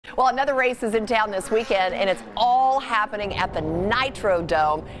Well, another race is in town this weekend, and it's all happening at the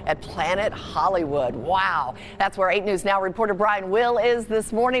Nitrodome at Planet Hollywood. Wow. That's where 8 News Now reporter Brian Will is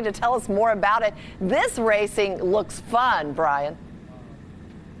this morning to tell us more about it. This racing looks fun, Brian.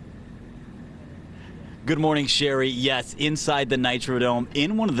 Good morning, Sherry. Yes, inside the Nitrodome,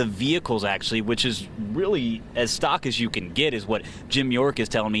 in one of the vehicles, actually, which is really as stock as you can get, is what Jim York is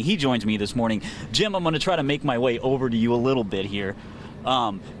telling me. He joins me this morning. Jim, I'm going to try to make my way over to you a little bit here.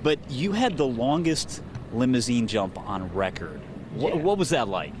 But you had the longest limousine jump on record. What was that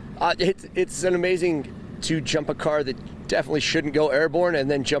like? It's an amazing to jump a car that definitely shouldn't go airborne and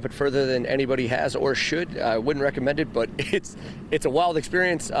then jump it further than anybody has or should. I wouldn't recommend it, but it's a wild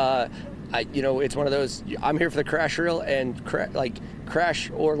experience. It's one of those, I'm here for the crash reel, and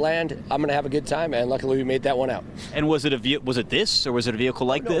crash or land, I'm gonna have a good time, and luckily we made that one out. And was it this, or was it a vehicle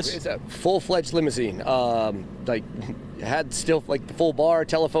like this? It's a full-fledged limousine. Had still the full bar,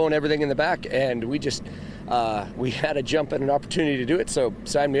 telephone, everything in the back, and we had a jump and an opportunity to do it, so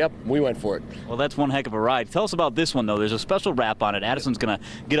signed me up, we went for it. Well, that's one heck of a ride. Tell us about this one, though. There's a special wrap on it. Addison's going to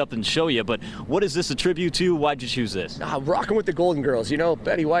get up and show you, but what is this a tribute to? Why'd you choose this? Rocking with the Golden Girls. You know,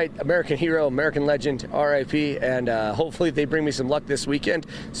 Betty White, American hero, American legend, R.I.P., and hopefully they bring me some luck this weekend.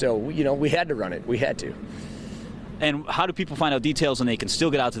 So, we had to run it. We had to. And how do people find out details and they can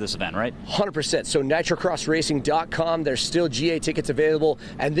still get out to this event, right? 100%. So nitrocrossracing.com. There's still GA tickets available,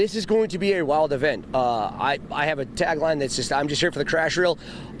 and this is going to be a wild event. I have a tagline that's just, I'm just here for the crash reel.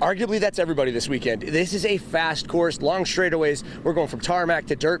 Arguably, that's everybody this weekend. This is a fast course, long straightaways. We're going from tarmac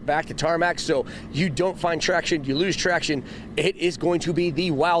to dirt, back to tarmac, so you don't find traction, you lose traction. It is going to be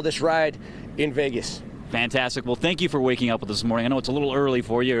the wildest ride in Vegas. Fantastic. Well, thank you for waking up with us this morning. I know it's a little early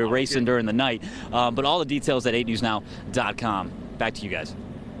for you. You're racing during the night, but all the details at 8newsnow.com. Back to you guys.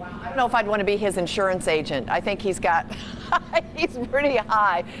 Wow. I don't know if I'd want to be his insurance agent. I think he's pretty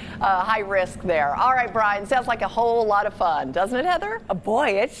high risk there. All right, Brian, sounds like a whole lot of fun, doesn't it, Heather?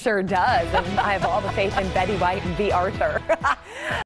 Boy, it sure does. And I have all the faith in Betty White and B. Arthur.